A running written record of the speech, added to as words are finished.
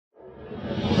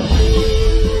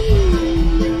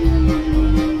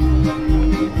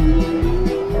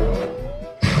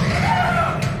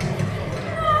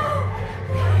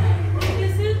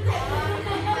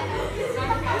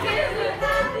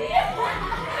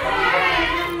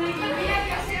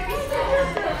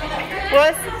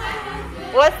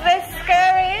Was this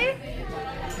scary?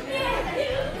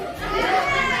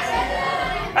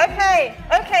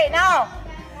 Okay, now,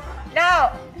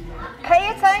 pay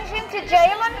attention to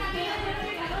Jalen.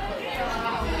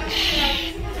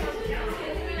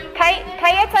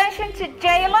 Pay attention to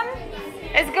Jalen.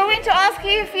 Is going to ask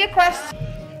you a few questions.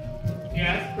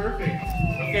 Yes, perfect.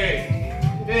 Okay.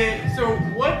 So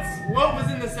what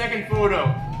was in the second photo?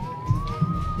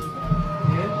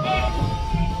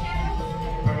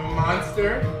 Of a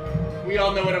monster. We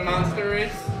all know what a monster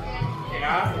is.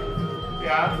 Yeah.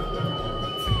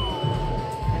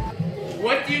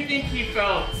 What do you think he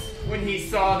felt when he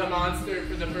saw the monster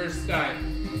for the first time?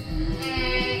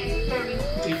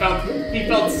 He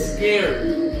felt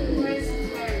scared.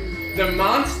 The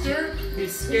monster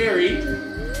is scary,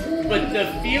 but the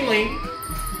feeling,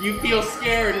 you feel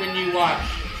scared when you watch.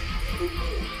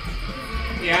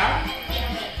 Yeah?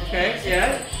 Okay,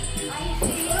 yeah?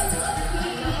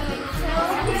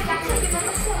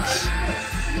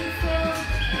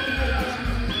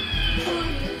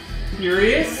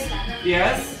 Curious?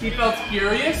 Yes, he felt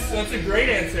curious. That's a great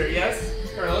answer. Yes,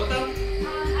 Carlota?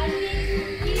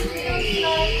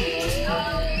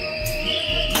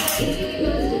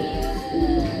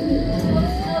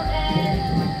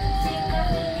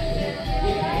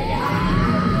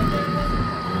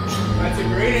 That's a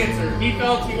great answer. He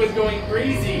felt he was going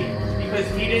crazy because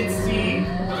he didn't see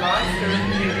the monster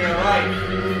in real life.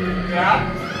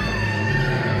 Yeah?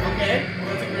 Okay,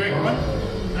 that's a great one.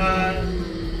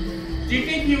 Do you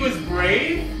think he was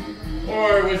brave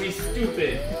or was he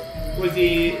stupid? Was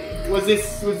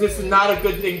this not a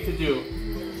good thing to do?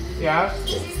 Yeah?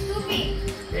 He's stupid.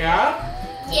 Yeah?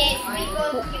 Yes,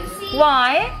 because you see.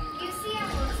 Why? You see a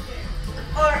monster.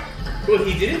 Or Well,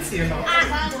 he didn't see a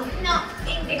monster. no,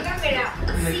 in the camera,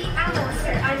 see a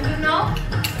monster, and you know,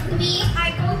 me,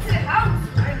 I go to the house.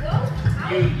 I go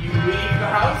out. You leave the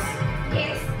house?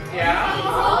 Yes. Yeah?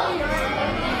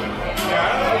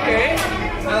 Yeah, okay.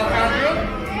 Alejandro?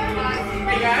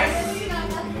 Hey guys?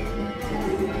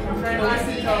 I'm trying to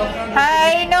listen to Alejandro.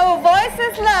 Hey, no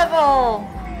voices level.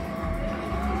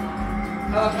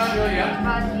 Alejandro, yeah?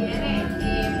 Viene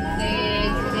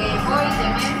de boy de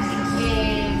men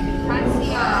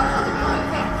hacia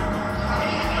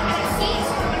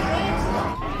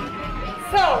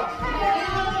So,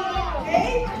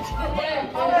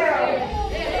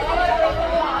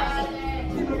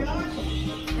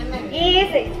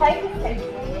 easy. Take a seat.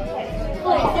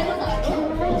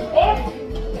 If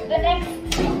the next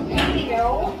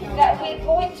video that we're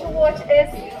going to watch is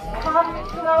come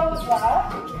closer,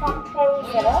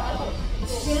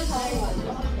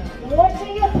 what do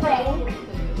you think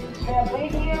the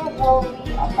video will be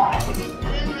about?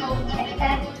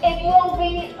 And it will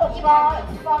be about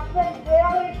something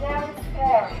very, very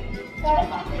scary.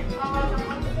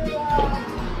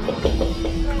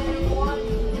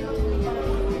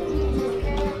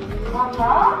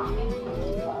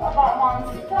 About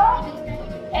monster.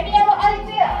 Any other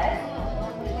ideas?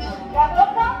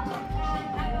 Carlota?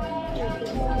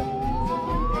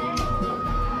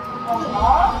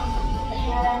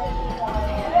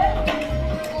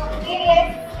 It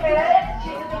is good.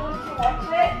 She's going to watch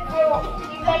it. So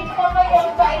you can cover your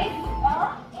face.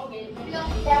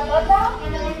 Carlota?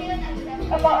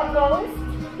 About a ghost.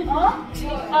 And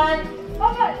how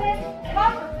about this?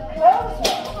 Come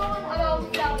closer.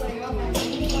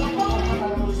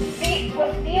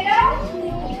 Do you know?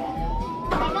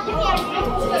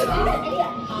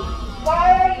 Why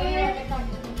are you?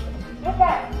 Look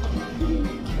at.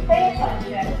 Pay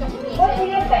attention. What do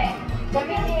you think? The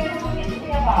video is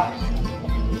about.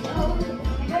 You don't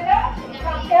know? You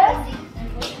can't guess?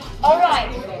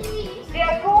 Alright. They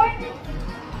are going.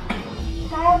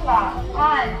 Carla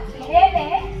and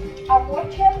Jenny are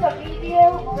watching the video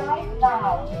right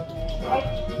now.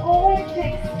 It's going to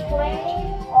explain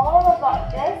all about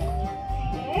this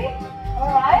to you.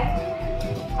 Alright?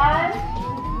 And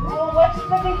we'll watch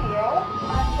the video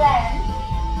and then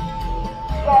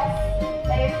guess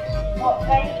if what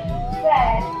they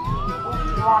said was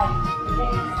right. They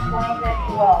explained it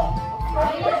well.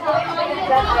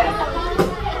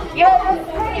 You have the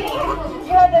screen.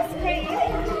 You have the screen.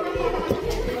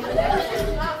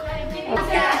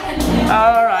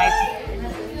 Alright.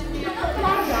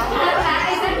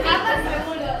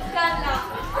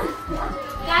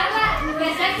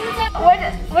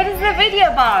 What is the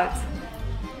video about?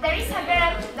 There is a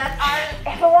girl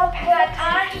Everyone that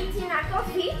are eating a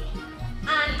coffee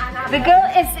and another. The girl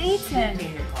is eating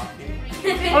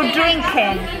or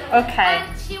drinking. Okay.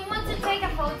 And she wants to take a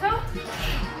photo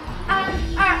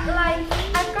and like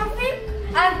a coffee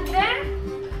and then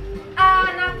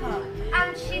an apple.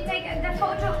 And she take the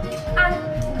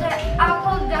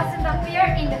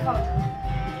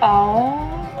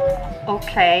Oh,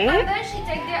 okay. And then she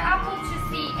takes the apple to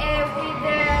see with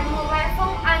the mobile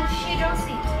phone, and she don't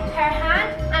see her hand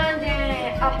and the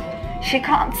apple. She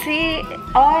can't see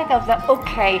either of them.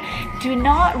 Okay, do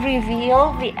not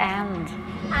reveal the end.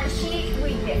 And she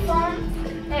with the phone.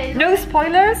 No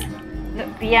spoilers?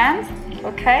 The end?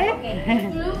 Okay.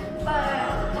 Okay. Look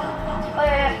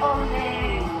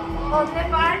on the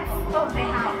parts of the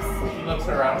house. She looks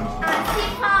around. And she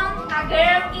found a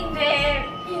girl in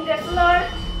the floor,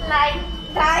 like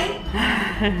died.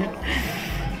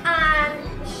 And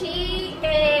she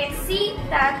see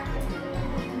that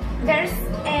there's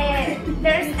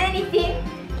anything,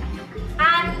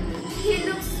 and she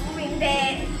looks with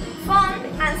the phone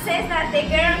and says that the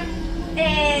girl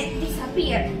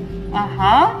disappeared.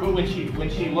 But when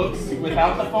she looks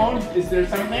without the phone, is there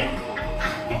something?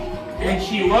 When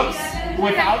she looks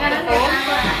without the phone,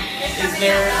 is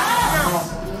there?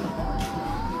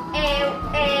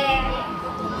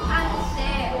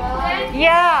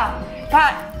 Yeah,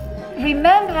 but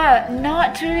remember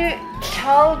not to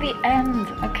tell the end,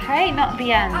 okay? Not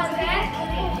the end. And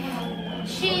then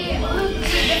she looked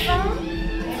with the phone.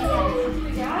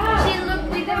 She looked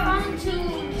with the phone too,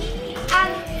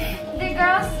 and the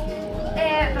girls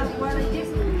were like this.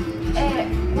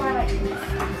 Were like this.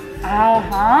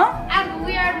 And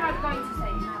we are not going to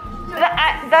say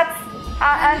nothing. That's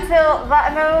until that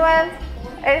moment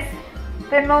is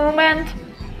the moment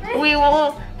we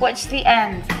will watch the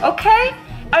end. Okay?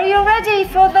 Are you ready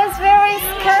for this very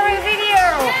scary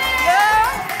video?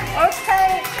 Yeah?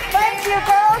 Okay. Thank you,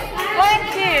 girls.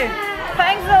 Thank you.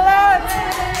 Thanks a lot.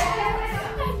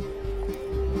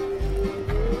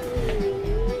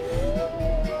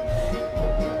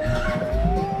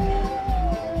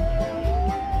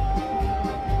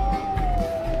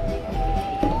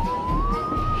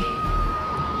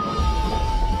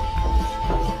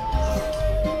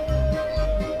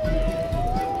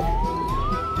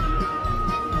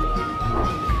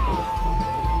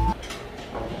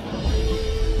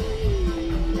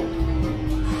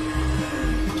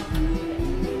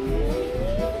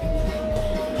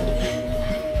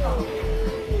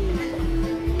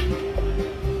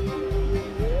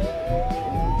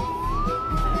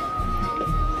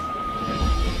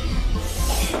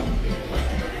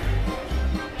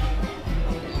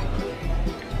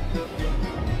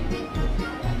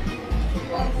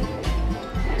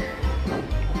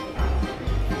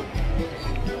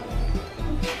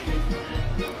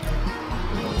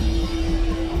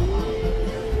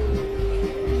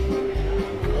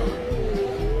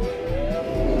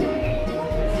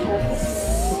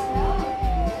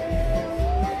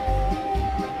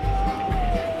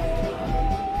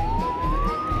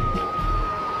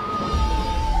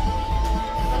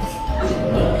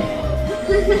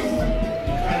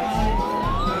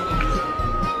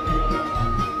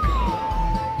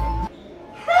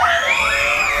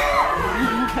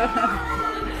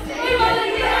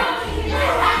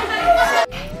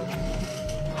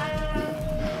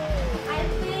 I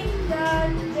think that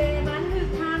the man who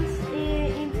comes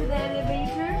into the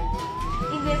elevator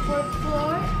in the 4th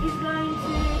floor is going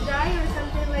to die or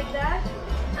something like that.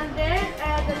 And then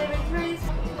the elevator is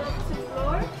up to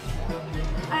floor.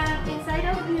 And inside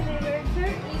of the elevator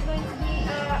is going to be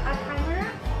a camera,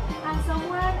 and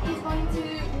someone is going to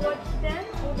watch them,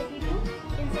 all the people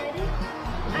inside it.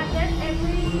 And then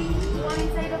everyone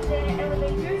inside of the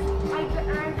elevators are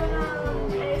gonna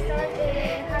start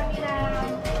having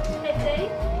a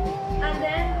date, and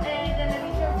then the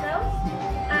elevator fails,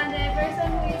 and the person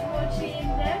who is watching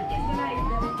them is gonna eat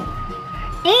them.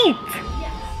 Eat?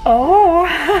 Yes. Oh,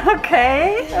 okay.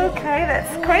 Okay,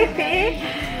 that's creepy.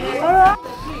 All right.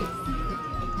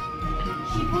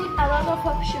 She put a lot of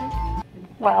options.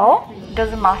 Well,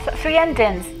 doesn't matter. 3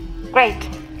 endings. Great.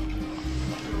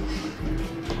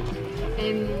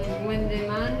 When the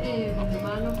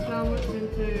man of flowers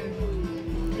entered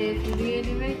to the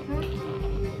elevator,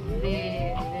 the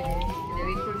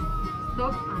elevator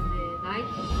stopped and the light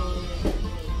go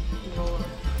lower.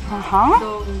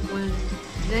 So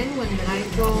when the light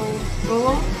go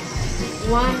on,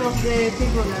 one of the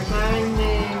people that are in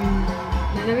the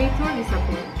elevator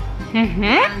disappeared.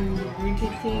 And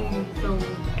repeating, so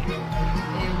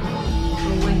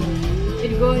when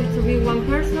it's going to be one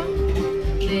person,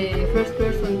 the first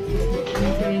person to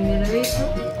enter in the elevator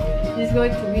is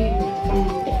going to be to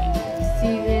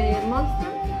see the monster,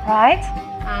 Right.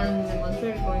 and the monster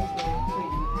is going to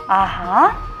treat.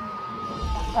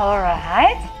 All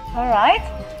right. All right.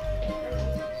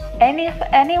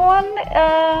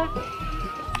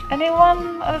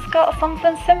 Anyone has got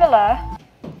something similar?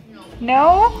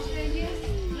 No?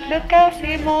 Lucas,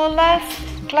 you more or less?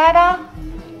 Clara?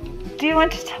 do you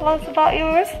want to tell us about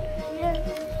yours? Yes.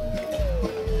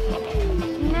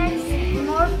 Next,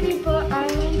 more people are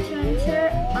going to enter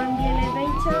on the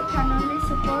elevator can only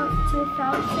support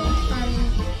 2,000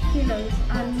 kilos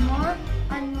and more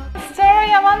and more.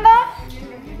 Story, Amanda?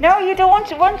 No, you don't want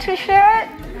to share it?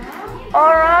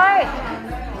 All right.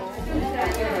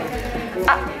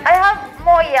 I have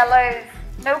more yellows.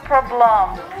 No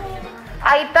problem.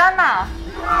 Aitana.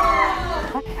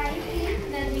 I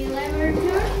think that the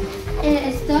elevator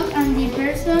stopped and the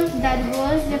person that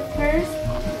was the first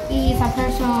is a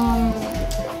person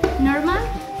normal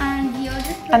and the other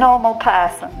person, A normal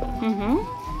person.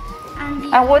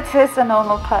 And what is a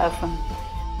normal person?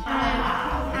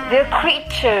 They're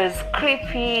creatures,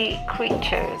 creepy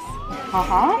creatures.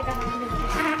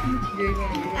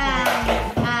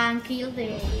 and killed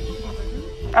them.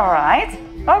 All right.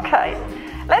 Okay.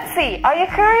 Let's see. Are you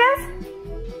curious?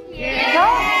 Yes. No?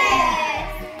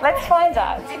 Let's find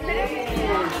out.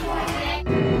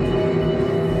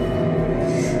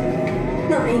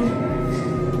 9.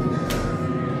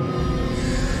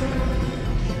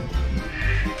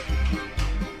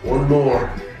 One more.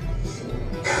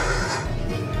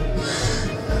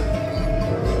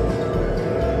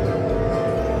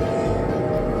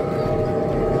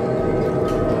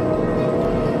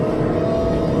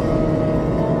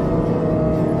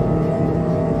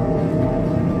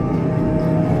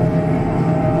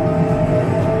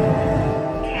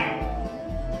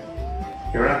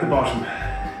 You're at the bottom.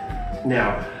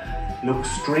 Now, look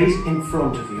straight in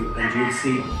front of you and you'll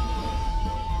see 12,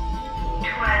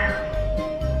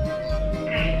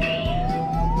 13,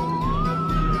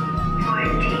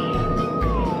 14,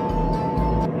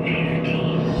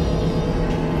 15,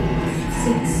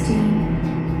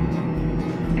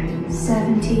 16,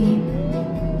 17,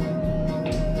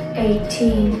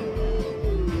 18,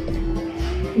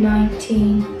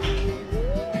 19,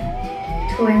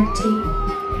 20,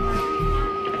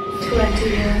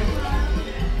 21,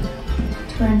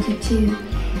 22,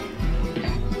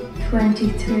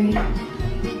 23,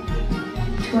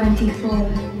 24,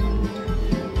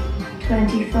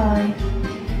 25,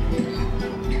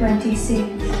 26,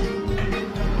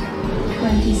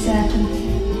 27,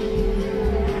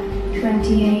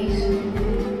 28,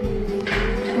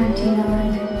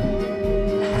 29,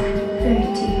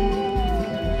 30,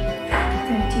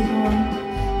 31,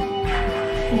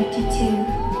 32,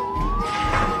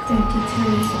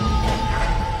 33,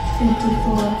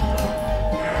 34,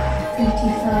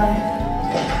 35,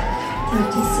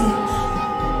 36,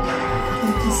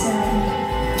 37,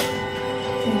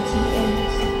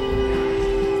 38,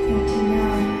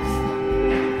 39,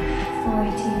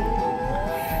 40,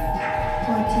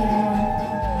 41,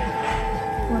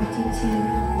 42,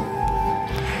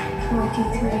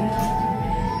 43,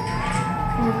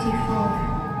 44,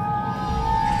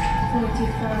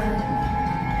 45,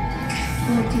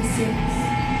 46,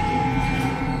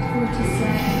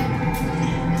 47,